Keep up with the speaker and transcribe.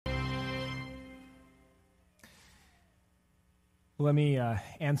Let me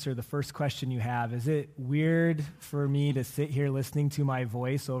answer the first question you have. Is it weird for me to sit here listening to my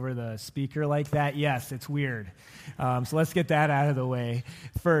voice over the speaker like that? Yes, it's weird. So let's get that out of the way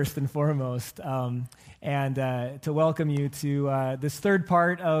first and foremost. And to welcome you to this third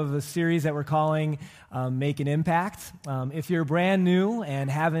part of a series that we're calling Make an Impact. If you're brand new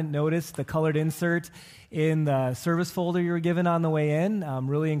and haven't noticed the colored insert in the service folder you were given on the way in,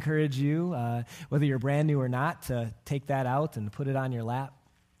 really encourage you, whether you're brand new or not, to take that out and put it on your lap.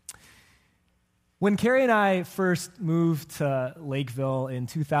 When Carrie and I first moved to Lakeville in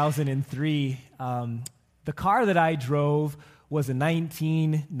 2003, the car that I drove was a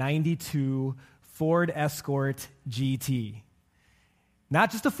 1992 Ford Escort GT.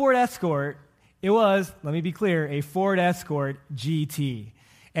 Not just a Ford Escort, it was, let me be clear, a Ford Escort GT.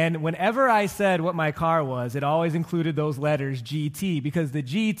 And whenever I said what my car was, it always included those letters GT, because the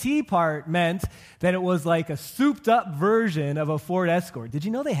GT part meant that it was like a souped-up version of a Ford Escort. Did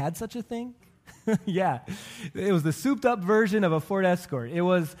you know they had such a thing? Yeah, it was the souped-up version of a Ford Escort. It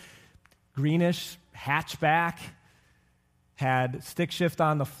was greenish, hatchback, had stick shift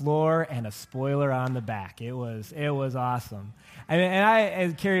on the floor and a spoiler on the back. It was awesome.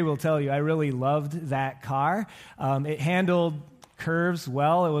 As Carrie will tell you, I really loved that car. It handled curves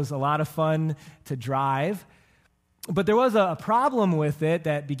well. It was a lot of fun to drive. But there was a problem with it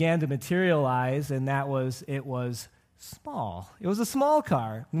that began to materialize, and that was it was small. It was a small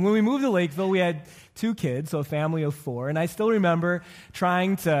car. When we moved to Lakeville, we had 2 kids, so a family of 4, and I still remember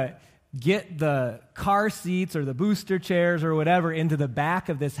trying to get the car seats or the booster chairs or whatever into the back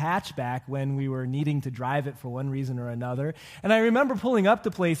of this hatchback when we were needing to drive it for one reason or another. And I remember pulling up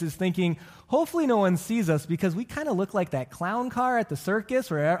to places thinking, hopefully no one sees us, because we kind of look like that clown car at the circus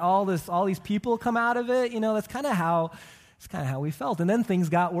where all these people come out of it. You know, that's kind of how we felt. And then things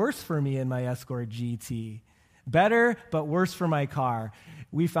got worse for me in my Escort GT. Better, but worse for my car.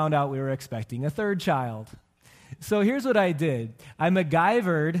 We found out we were expecting a 3rd child. So here's what I did. I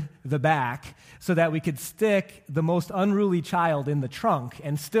MacGyvered the back so that we could stick the most unruly child in the trunk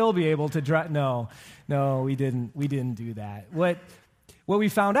and still be able to drive. No, we didn't do that. What we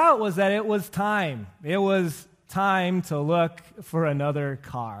found out was that it was time. It was time to look for another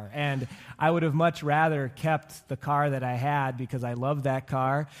car. And I would have much rather kept the car that I had, because I loved that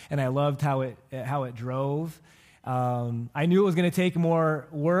car and I loved how it drove. I knew it was going to take more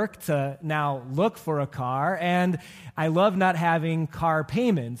work to now look for a car, and I love not having car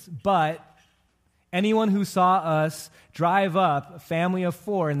payments, but anyone who saw us drive up, a family of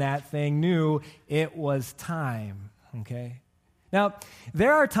 4 in that thing, knew it was time, okay? Now,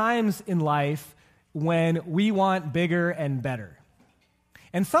 there are times in life when we want bigger and better.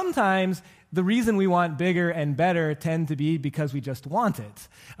 And sometimes the reason we want bigger and better tend to be because we just want it.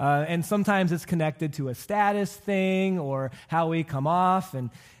 And sometimes it's connected to a status thing or how we come off, and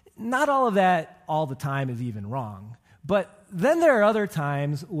not all of that all the time is even wrong. But then there are other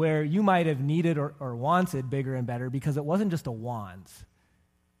times where you might have needed or wanted bigger and better because it wasn't just a want,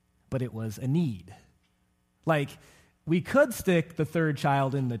 but it was a need. Like, we could stick the 3rd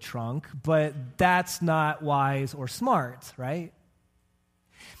child in the trunk, but that's not wise or smart, right?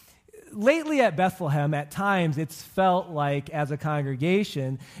 Lately at Bethlehem, at times, it's felt like, as a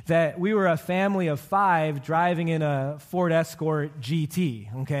congregation, that we were a family of 5 driving in a Ford Escort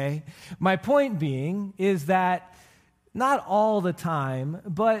GT, okay? My point being is that not all the time,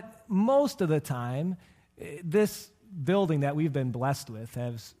 but most of the time, this building that we've been blessed with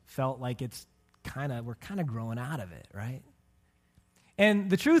has felt like we're kind of growing out of it, right?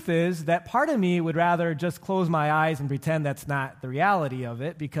 And the truth is that part of me would rather just close my eyes and pretend that's not the reality of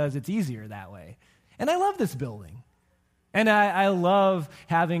it, because it's easier that way. And I love this building. And I love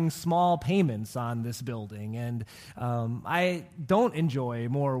having small payments on this building. And I don't enjoy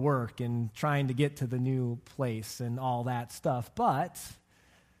more work and trying to get to the new place and all that stuff. But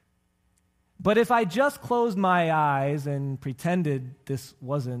if I just closed my eyes and pretended this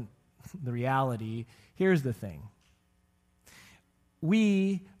wasn't the reality, here's the thing.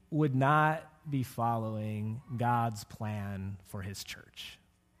 We would not be following God's plan for his church.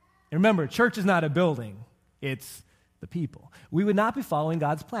 And remember, church is not a building, it's the people. We would not be following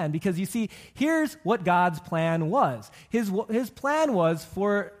God's plan, because you see, here's what God's plan was. His plan was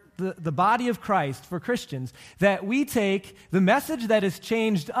for the body of Christ, for Christians, that we take the message that has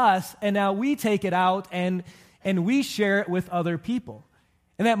changed us, and now we take it out and we share it with other people.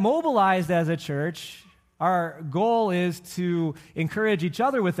 And that mobilized as a church, our goal is to encourage each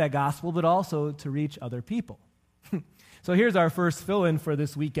other with that gospel, but also to reach other people. So here's our first fill-in for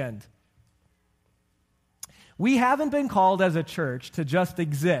this weekend. We haven't been called as a church to just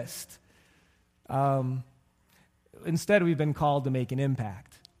exist. instead we've been called to make an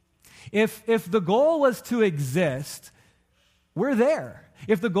impact. If the goal was to exist, we're there.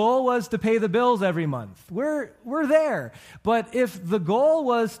 If the goal was to pay the bills every month, we're there. But if the goal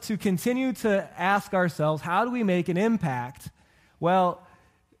was to continue to ask ourselves, how do we make an impact? Well,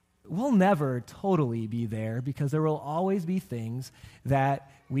 we'll never totally be there because there will always be things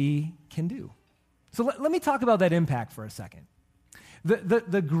that we can do. So let me talk about that impact for a second.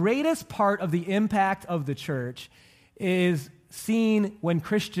 The greatest part of the impact of the church is seen when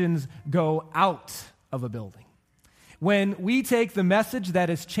Christians go out of a building. When we take the message that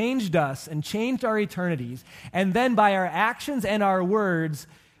has changed us and changed our eternities, and then by our actions and our words,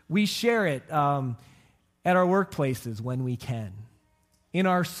 we share it at our workplaces when we can, in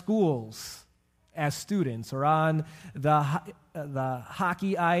our schools as students, or on the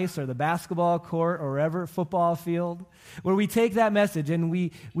hockey ice or the basketball court or wherever, football field, where we take that message and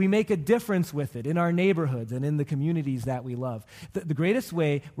we make a difference with it in our neighborhoods and in the communities that we love. The greatest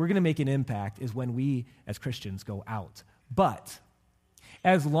way we're going to make an impact is when we, as Christians, go out. But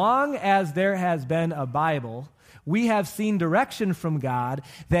as long as there has been a Bible, we have seen direction from God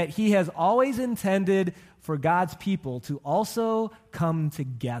that He has always intended for God's people to also come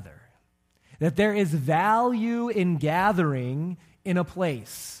together. That there is value in gathering in a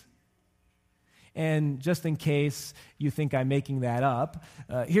place. And just in case you think I'm making that up,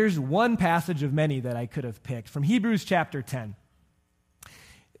 here's one passage of many that I could have picked from Hebrews chapter 10.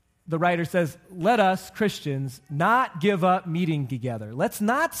 The writer says, "Let us, Christians, not give up meeting together. Let's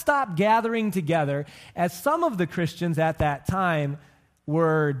not stop gathering together as some of the Christians at that time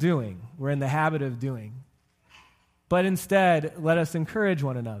were in the habit of doing. But instead, let us encourage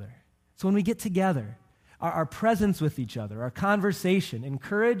one another." So when we get together, our presence with each other, our conversation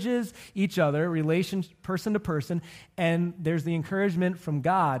encourages each other, person to person, and there's the encouragement from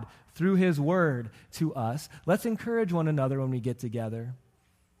God through His Word to us. Let's encourage one another when we get together.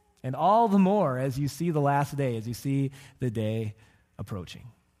 And all the more as you see the last day, as you see the day approaching.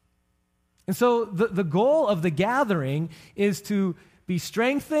 And so the goal of the gathering is to be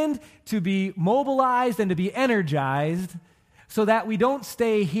strengthened, to be mobilized, and to be energized so that we don't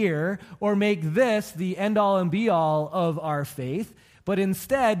stay here or make this the end-all and be-all of our faith, but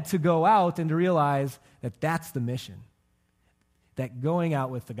instead to go out and to realize that that's the mission, that going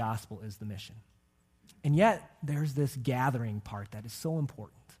out with the gospel is the mission. And yet, there's this gathering part that is so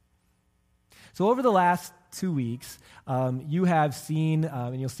important. So over the last 2 weeks, you have seen,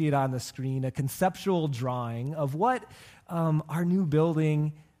 and you'll see it on the screen, a conceptual drawing of what our new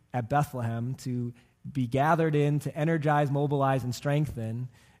building at Bethlehem to be gathered in, to energize, mobilize, and strengthen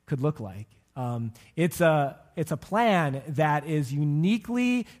could look like. It's a plan that is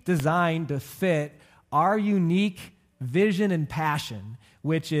uniquely designed to fit our unique vision and passion,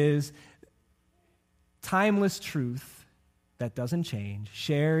 which is timeless truth that doesn't change,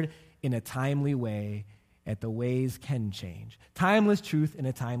 shared in a timely way at the ways can change. Timeless truth in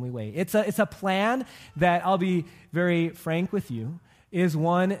a timely way. It's a plan that, I'll be very frank with you, is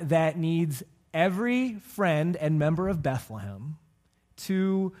one that needs every friend and member of Bethlehem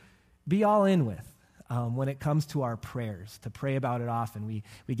to be all in with when it comes to our prayers, to pray about it often.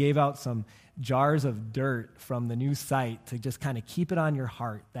 We gave out some jars of dirt from the new site to just kind of keep it on your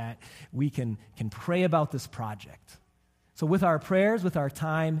heart that we can pray about this project. So with our prayers, with our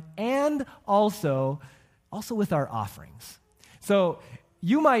time, and also with our offerings. So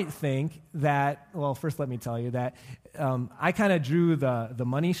you might think that, well, first let me tell you that I kind of drew the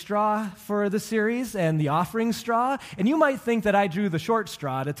money straw for the series and the offering straw, and you might think that I drew the short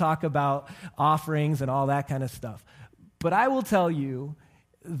straw to talk about offerings and all that kind of stuff. But I will tell you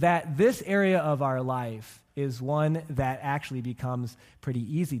that this area of our life is one that actually becomes pretty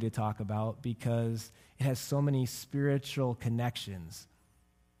easy to talk about because it has so many spiritual connections.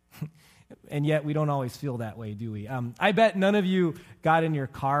 And yet we don't always feel that way, do we? I bet none of you got in your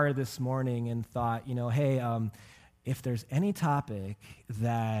car this morning and thought, hey, if there's any topic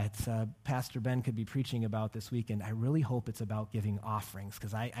that Pastor Ben could be preaching about this weekend, I really hope it's about giving offerings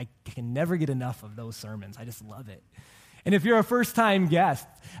because I can never get enough of those sermons. I just love it. And if you're a first-time guest,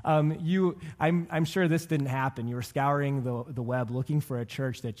 I'm sure this didn't happen. You were scouring the web looking for a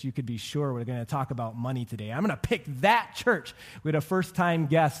church that you could be sure we're going to talk about money today. I'm going to pick that church. We had a first-time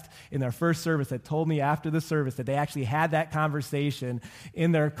guest in their first service that told me after the service that they actually had that conversation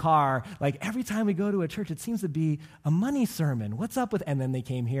in their car. Like, every time we go to a church, it seems to be a money sermon. What's up with... And then they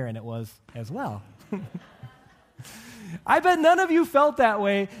came here, and it was as well. I bet none of you felt that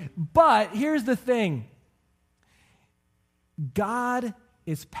way, but here's the thing. God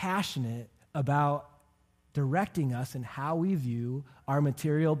is passionate about directing us in how we view our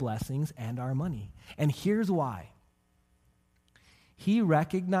material blessings and our money. And here's why. he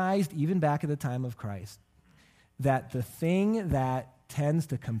recognized, even back at the time of Christ, that the thing that tends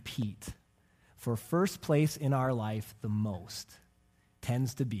to compete for first place in our life the most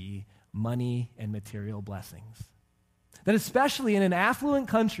tends to be money and material blessings. That especially in an affluent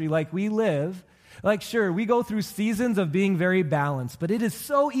country like we live, like sure, we go through seasons of being very balanced, but it is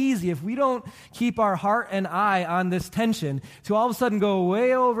so easy if we don't keep our heart and eye on this tension to all of a sudden go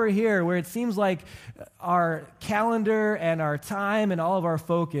way over here where it seems like our calendar and our time and all of our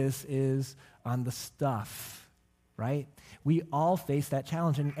focus is on the stuff, right? We all face that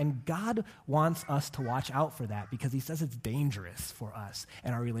challenge, and God wants us to watch out for that because he says it's dangerous for us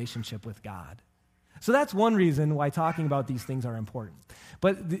and our relationship with God. So that's one reason why talking about these things are important.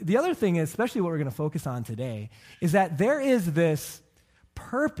 But the other thing, especially what we're going to focus on today, is that there is this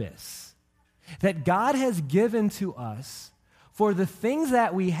purpose that God has given to us for the things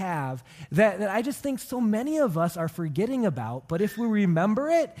that we have that I just think so many of us are forgetting about. But if we remember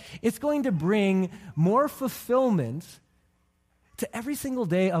it, it's going to bring more fulfillment to every single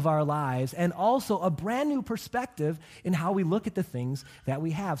day of our lives, and also a brand new perspective in how we look at the things that we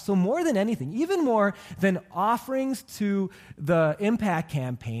have. So more than anything, even more than offerings to the Impact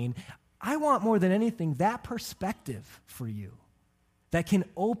campaign, I want more than anything that perspective for you that can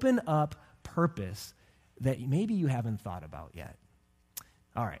open up purpose that maybe you haven't thought about yet.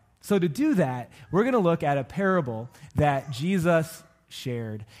 All right, so to do that, we're going to look at a parable that Jesus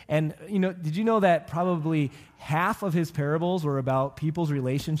shared. And, did you know that probably half of his parables were about people's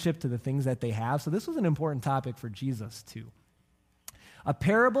relationship to the things that they have? So this was an important topic for Jesus, too. A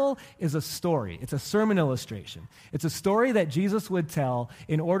parable is a story. It's a sermon illustration. It's a story that Jesus would tell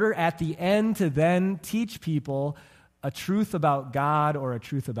in order at the end to then teach people a truth about God or a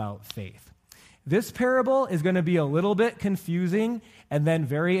truth about faith. This parable is going to be a little bit confusing and then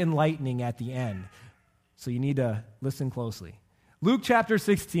very enlightening at the end. So you need to listen closely. Luke chapter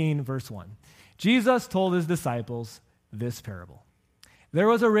 16, verse 1. Jesus told his disciples this parable. There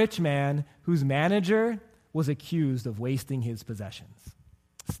was a rich man whose manager was accused of wasting his possessions.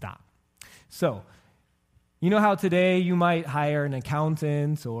 Stop. So, you know how today you might hire an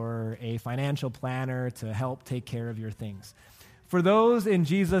accountant or a financial planner to help take care of your things. For those in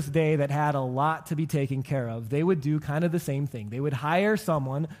Jesus' day that had a lot to be taken care of, they would do kind of the same thing. They would hire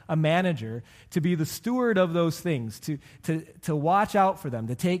someone, a manager, to be the steward of those things, to watch out for them,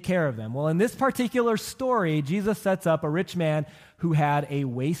 to take care of them. Well, in this particular story, Jesus sets up a rich man who had a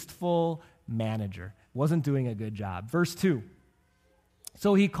wasteful manager, wasn't doing a good job. Verse 2.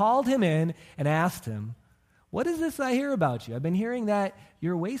 So he called him in and asked him, "What is this I hear about you? I've been hearing that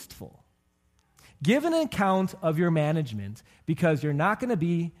you're wasteful. Give an account of your management because you're not going to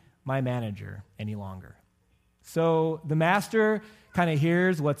be my manager any longer." So the master kind of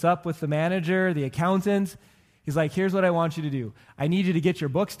hears what's up with the manager, the accountant. He's like, "Here's what I want you to do. I need you to get your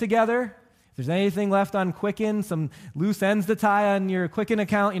books together. If there's anything left on Quicken, some loose ends to tie on your Quicken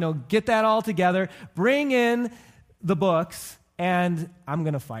account, get that all together. Bring in the books, and I'm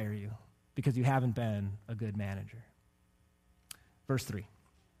going to fire you because you haven't been a good manager." Verse 3.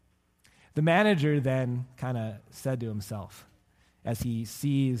 The manager then kind of said to himself, as he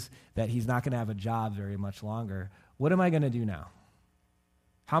sees that he's not going to have a job very much longer, "What am I going to do now?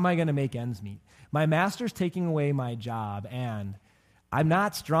 How am I going to make ends meet? My master's taking away my job, and I'm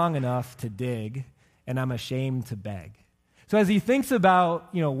not strong enough to dig, and I'm ashamed to beg." So as he thinks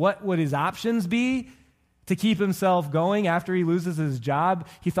about, what would his options be to keep himself going after he loses his job,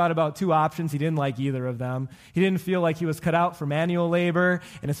 he thought about two options. He didn't like either of them. He didn't feel like he was cut out for manual labor,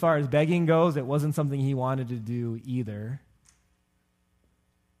 and as far as begging goes, it wasn't something he wanted to do either.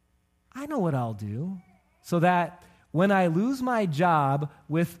 I know what I'll do so that when I lose my job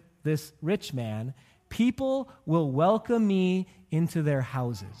with this rich man, people will welcome me into their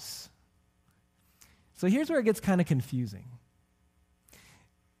houses. So here's where it gets kind of confusing.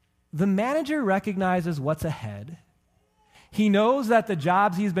 The manager recognizes what's ahead. He knows that the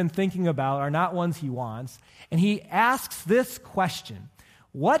jobs he's been thinking about are not ones he wants, and he asks this question: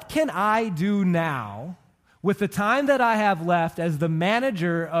 what can I do now with the time that I have left as the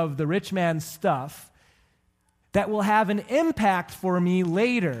manager of the rich man's stuff that will have an impact for me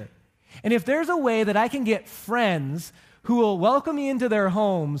later? And if there's a way that I can get friends who will welcome me into their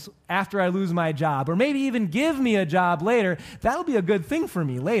homes after I lose my job, or maybe even give me a job later, that'll be a good thing for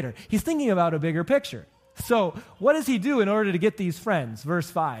me later. He's thinking about a bigger picture. So what does he do in order to get these friends?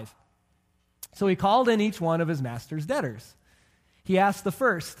 Verse 5. So he called in each one of his master's debtors. He asked the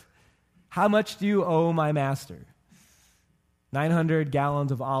first, "How much do you owe my master?" 900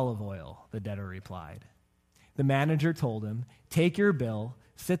 gallons of olive oil, the debtor replied. The manager told him, "Take your bill,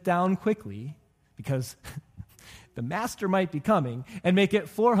 sit down quickly," because the master might be coming and make it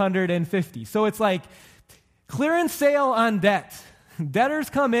 450. So it's like clearance sale on debt. Debtors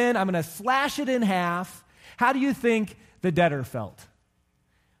come in, I'm going to slash it in half. How do you think the debtor felt?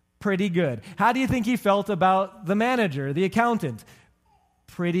 Pretty good. How do you think he felt about the manager, the accountant?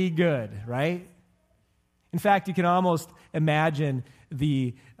 Pretty good, right? In fact, you can almost imagine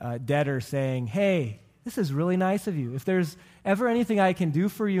the debtor saying, hey, this is really nice of you. If there's ever anything I can do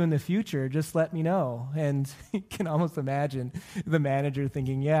for you in the future, just let me know. And you can almost imagine the manager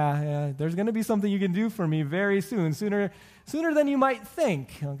thinking, yeah, there's going to be something you can do for me very soon, sooner than you might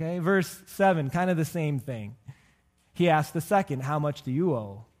think. Okay, verse 7, kind of the same thing. He asked the second, how much do you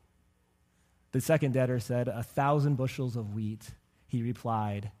owe? The second debtor said, 1,000 bushels of wheat. He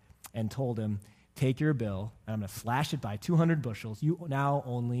replied and told him, take your bill, and I'm going to slash it by 200 bushels. You now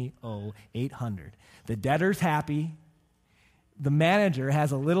only owe 800. The debtor's happy. The manager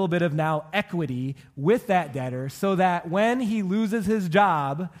has a little bit of now equity with that debtor so that when he loses his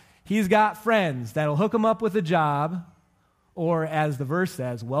job, he's got friends that'll hook him up with a job, or as the verse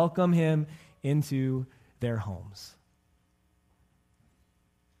says, welcome him into their homes.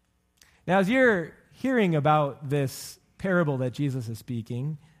 Now, as you're hearing about this parable that Jesus is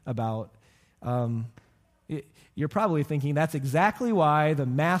speaking about, you're probably thinking that's exactly why the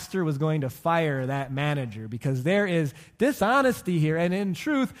master was going to fire that manager, because there is dishonesty here. And in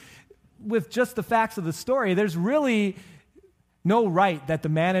truth, with just the facts of the story, there's really no right that the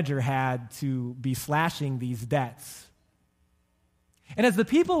manager had to be slashing these debts. And as the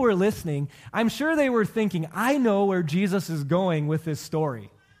people were listening, I'm sure they were thinking, I know where Jesus is going with this story.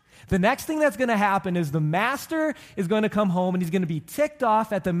 The next thing that's going to happen is the master is going to come home and he's going to be ticked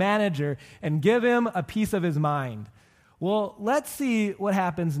off at the manager and give him a piece of his mind. Well, let's see what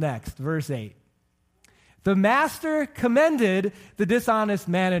happens next. Verse 8. The master commended the dishonest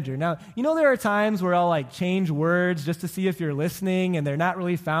manager. Now, you know there are times where I'll change words just to see if you're listening, and they're not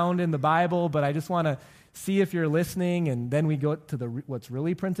really found in the Bible, but I just want to see if you're listening, and then we go to what's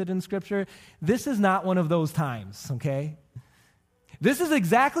really printed in Scripture. This is not one of those times, okay? This is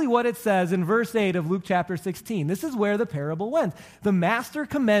exactly what it says in verse 8 of Luke chapter 16. This is where the parable went. The master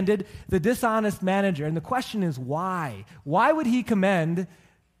commended the dishonest manager. And the question is, why? Why would he commend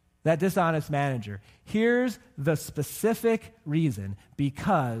that dishonest manager? Here's the specific reason: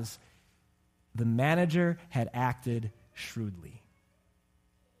 because the manager had acted shrewdly.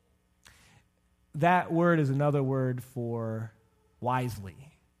 That word is another word for wisely,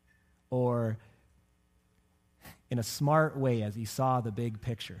 or in a smart way, as he saw the big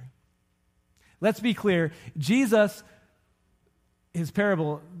picture. Let's be clear, Jesus, his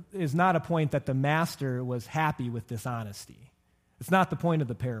parable is not a point that the master was happy with dishonesty. It's not the point of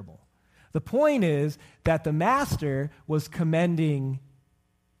the parable. The point is that the master was commending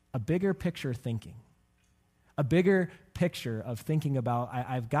a bigger picture thinking, a bigger picture of thinking about,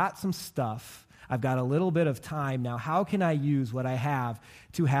 I've got some stuff, I've got a little bit of time now, how can I use what I have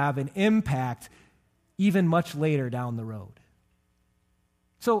to have an impact even much later down the road?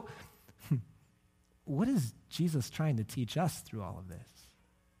 So, what is Jesus trying to teach us through all of this?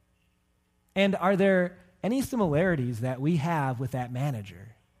 And are there any similarities that we have with that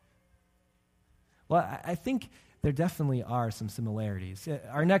manager? Well, I think there definitely are some similarities.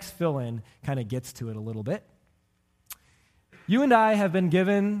 Our next fill-in kind of gets to it a little bit. You and I have been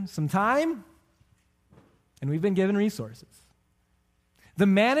given some time, and we've been given resources. The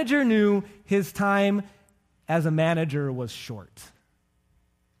manager knew his time as a manager was short.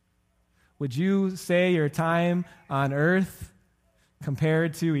 Would you say your time on earth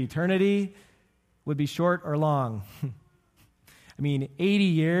compared to eternity would be short or long? 80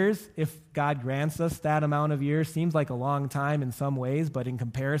 years, if God grants us that amount of years, seems like a long time in some ways, but in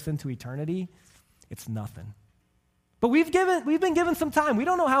comparison to eternity, it's nothing. But we've been given some time. We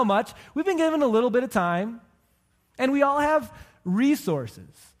don't know how much. We've been given a little bit of time, and we all have resources,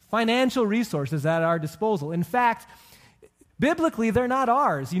 financial resources at our disposal. In fact, biblically, they're not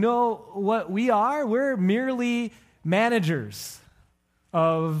ours. You know what we are? We're merely managers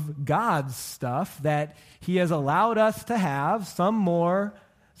of God's stuff that He has allowed us to have, some more,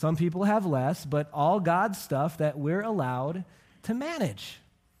 some people have less, but all God's stuff that we're allowed to manage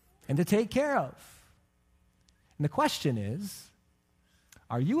and to take care of. And the question is,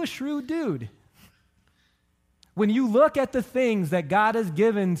 are you a shrewd dude? When you look at the things that God has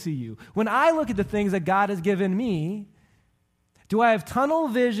given to you, when I look at the things that God has given me, do I have tunnel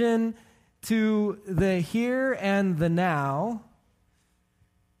vision to the here and the now,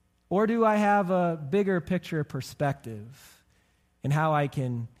 or do I have a bigger picture perspective in how I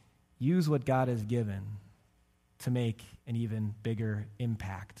can use what God has given to make an even bigger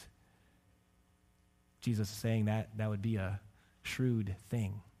impact? Jesus is saying that would be a shrewd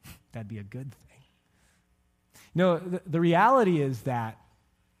thing. That'd be a good thing. The reality is that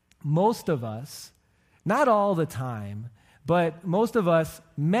most of us, not all the time, but most of us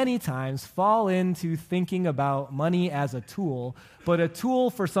many times fall into thinking about money as a tool, but a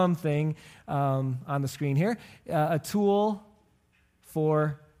tool for something on the screen here, a tool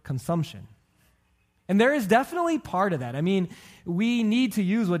for consumption. And there is definitely part of that. I mean, we need to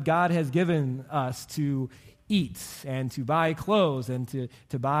use what God has given us to eat and to buy clothes and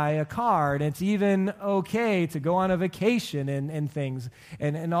to buy a car. And it's even okay to go on a vacation and things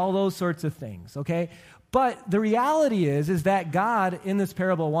and all those sorts of things, okay? But the reality is that God in this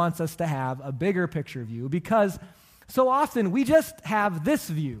parable wants us to have a bigger picture view, because so often we just have this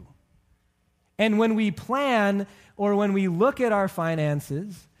view. And when we plan or when we look at our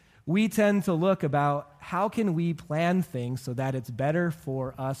finances, we tend to look about how can we plan things so that it's better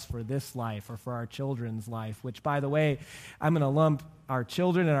for us for this life or for our children's life, which, by the way, I'm going to lump our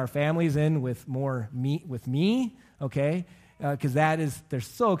children and our families in with me, okay? Because they're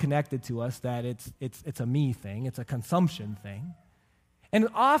so connected to us that it's a me thing, it's a consumption thing. And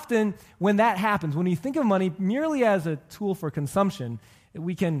often when that happens, when we think of money merely as a tool for consumption,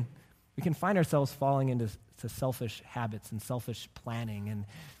 we can find ourselves falling into selfish habits and selfish planning. And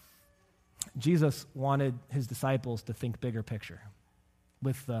Jesus wanted his disciples to think bigger picture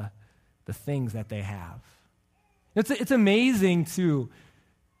with the things that they have. It's amazing, too,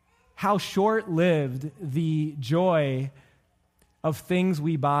 how short-lived the joy of things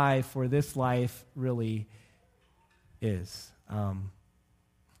we buy for this life really is. Let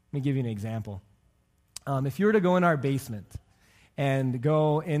me give you an example. If you were to go in our basement and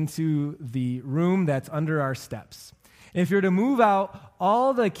go into the room that's under our steps, if you're to move out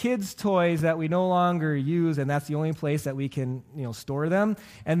all the kids' toys that we no longer use, and that's the only place that we can, store them,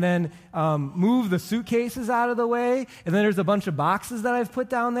 and then move the suitcases out of the way, and then there's a bunch of boxes that I've put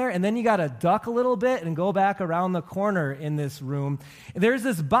down there, and then you got to duck a little bit and go back around the corner in this room. There's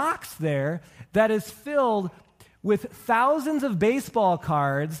this box there that is filled with thousands of baseball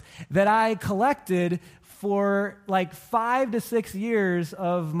cards that I collected for like 5 to 6 years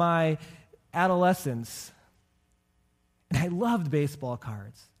of my adolescence. And I loved baseball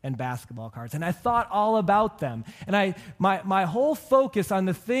cards and basketball cards, and I thought all about them. And my whole focus on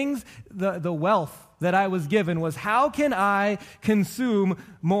the things, the wealth that I was given was, how can I consume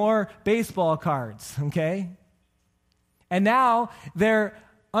more baseball cards, okay? And now they're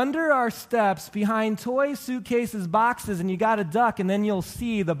under our steps, behind toys, suitcases, boxes, and you got to duck, and then you'll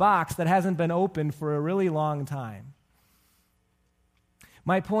see the box that hasn't been opened for a really long time.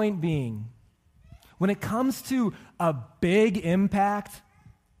 My point being, when it comes to a big impact,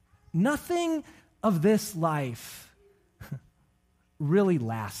 nothing of this life really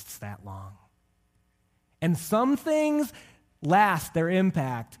lasts that long. And some things last their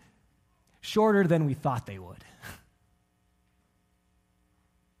impact shorter than we thought they would.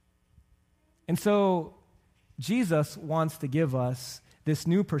 And so Jesus wants to give us this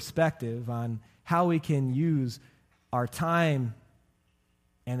new perspective on how we can use our time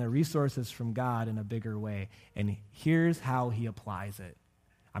and the resources from God in a bigger way. And here's how he applies it.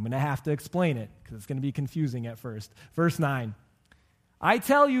 I'm going to have to explain it because it's going to be confusing at first. Verse 9. I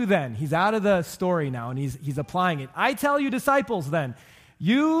tell you then, he's out of the story now and he's applying it. I tell you, disciples, then,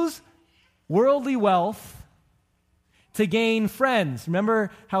 use worldly wealth to gain friends.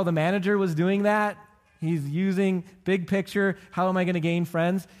 Remember how the manager was doing that? He's using big picture, how am I going to gain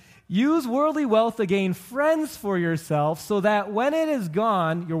friends? Use worldly wealth to gain friends for yourself so that when it is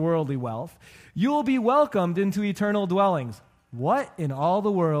gone, your worldly wealth, you will be welcomed into eternal dwellings. What in all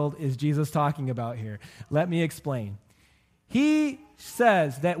the world is Jesus talking about here? Let me explain. He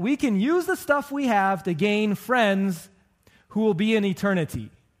says that we can use the stuff we have to gain friends who will be in eternity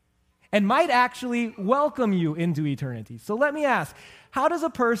and might actually welcome you into eternity. So let me ask, how does a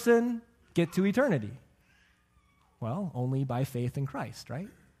person get to eternity? Well, only by faith in Christ, right?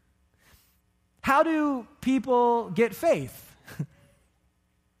 How do people get faith?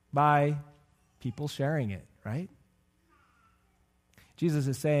 By people sharing it, right? Jesus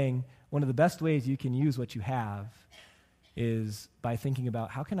is saying one of the best ways you can use what you have is by thinking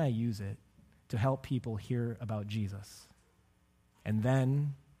about, how can I use it to help people hear about Jesus? And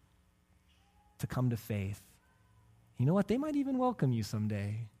then to come to faith. You know what? They might even welcome you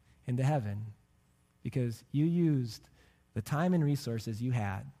someday into heaven because you used the time and resources you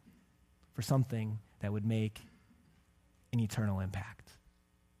had for something that would make an eternal impact,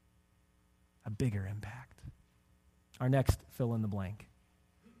 a bigger impact. Our next fill in the blank.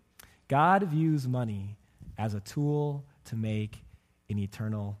 God views money as a tool to make an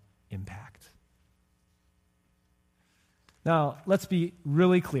eternal impact. Now, let's be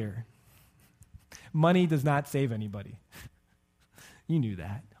really clear. Money does not save anybody. You knew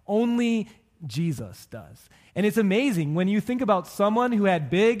that. Only Jesus does. And it's amazing when you think about someone who had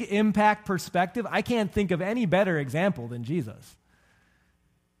big impact perspective. I can't think of any better example than Jesus.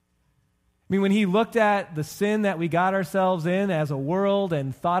 I mean, when he looked at the sin that we got ourselves in as a world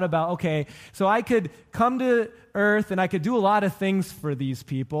and thought about, okay, so I could come to earth and I could do a lot of things for these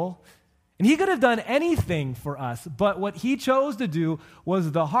people. And he could have done anything for us, but what he chose to do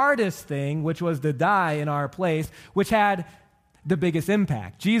was the hardest thing, which was to die in our place, which had the biggest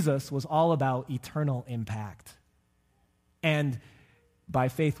impact. Jesus was all about eternal impact. And by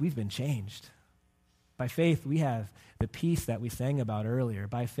faith, we've been changed. By faith, we have the peace that we sang about earlier.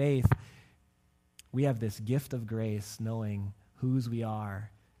 By faith, we have this gift of grace, knowing whose we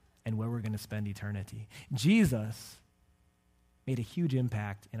are and where we're going to spend eternity. Jesus made a huge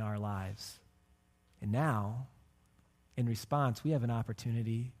impact in our lives. And now, in response, we have an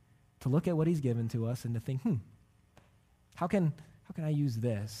opportunity to look at what he's given to us and to think, how can I use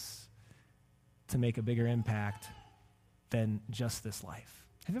this to make a bigger impact than just this life?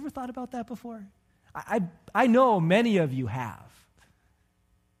 Have you ever thought about that before? I know many of you have.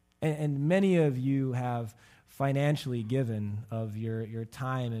 And many of you have financially given of your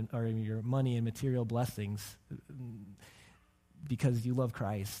time or your money and material blessings because you love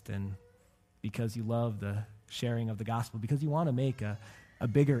Christ and because you love the sharing of the gospel, because you want to make a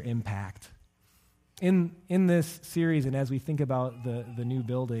bigger impact. In this series, and as we think about the new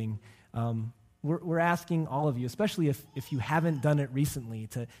building, we're asking all of you, especially if you haven't done it recently,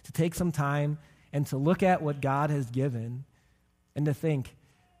 to take some time and to look at what God has given and to think,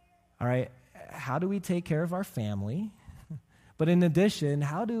 all right, how do we take care of our family? But in addition,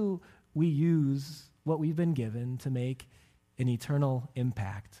 how do we use what we've been given to make an eternal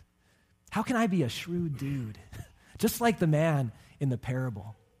impact? How can I be a shrewd dude, just like the man in the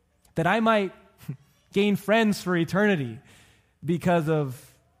parable, that I might gain friends for eternity because of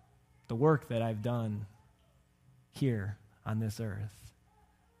the work that I've done here on this earth?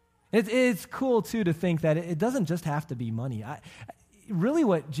 It's cool, too, to think that it doesn't just have to be money. Really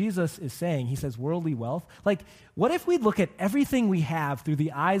what Jesus is saying, he says worldly wealth. Like, what if we look at everything we have through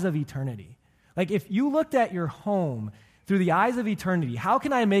the eyes of eternity? Like, if you looked at your home through the eyes of eternity, how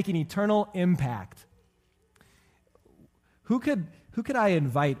can I make an eternal impact? Who could I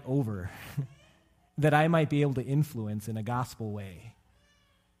invite over that I might be able to influence in a gospel way?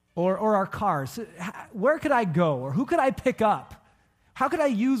 Or our cars. Where could I go? Or who could I pick up? How could I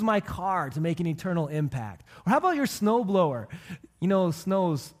use my car to make an eternal impact? Or how about your snowblower? You know,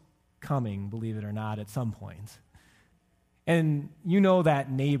 snow's coming, believe it or not, at some point. And you know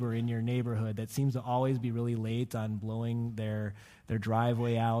that neighbor in your neighborhood that seems to always be really late on blowing their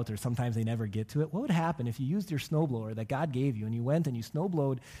driveway out, or sometimes they never get to it. What would happen if you used your snowblower that God gave you and you went and you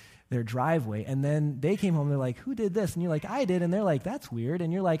snowblowed their driveway, and then they came home and they're like, who did this? And you're like, I did. And they're like, that's weird.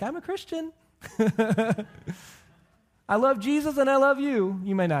 And you're like, I'm a Christian. I love Jesus and I love you.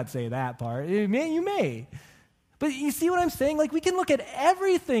 You may not say that part. You may. But you see what I'm saying? Like, we can look at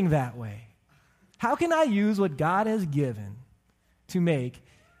everything that way. How can I use what God has given to make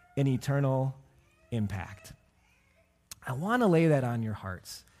an eternal impact? I want to lay that on your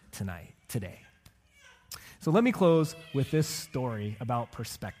hearts today. So let me close with this story about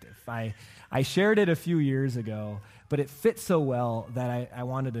perspective. I shared it a few years ago, but it fits so well that I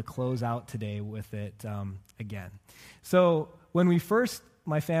wanted to close out today with it again. So when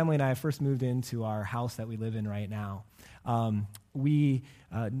my family and I first moved into our house that we live in right now, I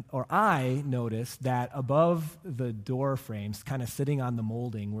noticed that above the door frames, kind of sitting on the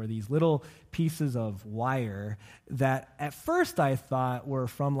molding, were these little pieces of wire that at first I thought were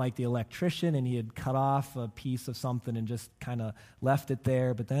from like the electrician, and he had cut off a piece of something and just kind of left it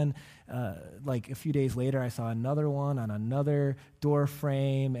there. But then like a few days later, I saw another one on another door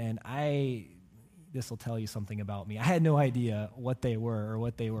frame, and this will tell you something about me. I had no idea what they were or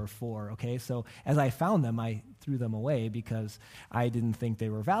what they were for, okay? So as I found them, I threw them away because I didn't think they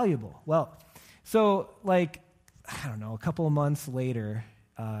were valuable. Well, so like, I don't know, a couple of months later,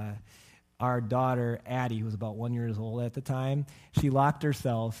 our daughter, Addie, who was about 1 year old at the time, she locked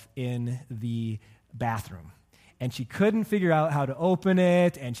herself in the bathroom. And she couldn't figure out how to open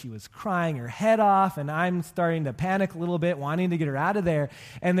it, and she was crying her head off, and I'm starting to panic a little bit, wanting to get her out of there.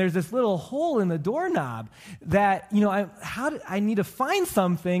 And there's this little hole in the doorknob that, I need to find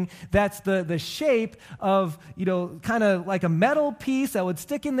something that's the shape of, kind of like a metal piece that would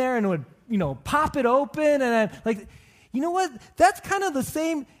stick in there and would, pop it open. And I'm like, you know what? That's kind of the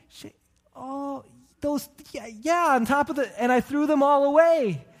same shape. Oh, those, yeah, on top of and I threw them all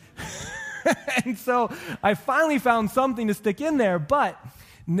away. And so I finally found something to stick in there, but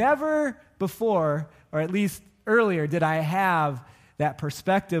never before, or at least earlier, did I have that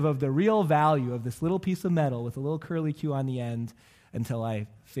perspective of the real value of this little piece of metal with a little curly Q on the end until I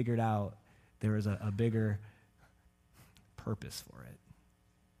figured out there was a bigger purpose for it.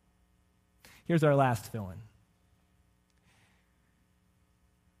 Here's our last fill-in.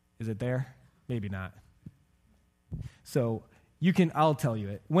 Is it there? Maybe not. So I'll tell you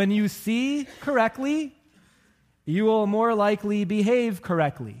it. When you see correctly, you will more likely behave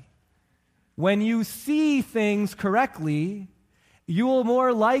correctly. When you see things correctly, you will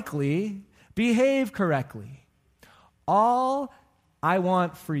more likely behave correctly. All I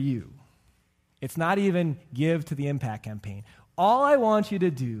want for you, it's not even give to the Impact Campaign. All I want you to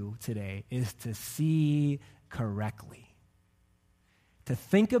do today is to see correctly, to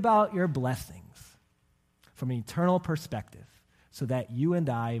think about your blessings from an eternal perspective so that you and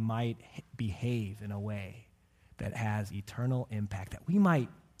I might behave in a way that has eternal impact, that we might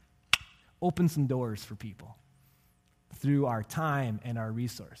open some doors for people through our time and our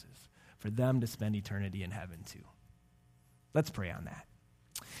resources for them to spend eternity in heaven too. Let's pray on that.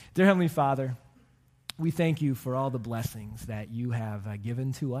 Dear Heavenly Father, we thank you for all the blessings that you have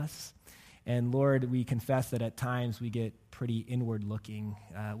given to us. And Lord, we confess that at times we get pretty inward looking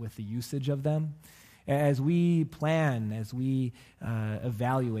with the usage of them. As we plan, as we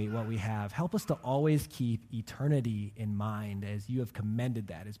evaluate what we have, help us to always keep eternity in mind as you have commended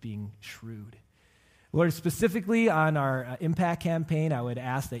that as being shrewd. Lord, specifically on our Impact Campaign, I would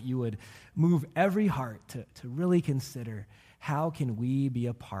ask that you would move every heart to really consider how can we be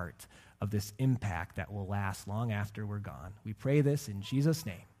a part of this impact that will last long after we're gone. We pray this in Jesus'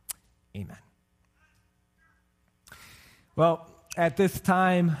 name. Amen. Well, at this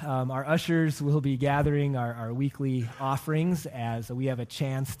time, our ushers will be gathering our weekly offerings as we have a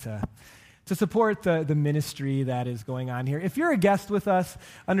chance to support the ministry that is going on here. If you're a guest with us,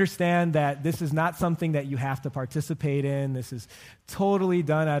 understand that this is not something that you have to participate in. This is totally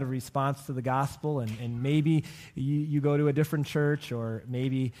done out of response to the gospel, and maybe you go to a different church, or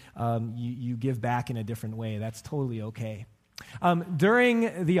maybe you give back in a different way. That's totally okay.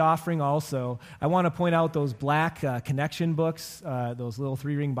 During the offering also, I want to point out those black connection books, those little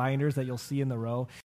 3-ring binders that you'll see in the row.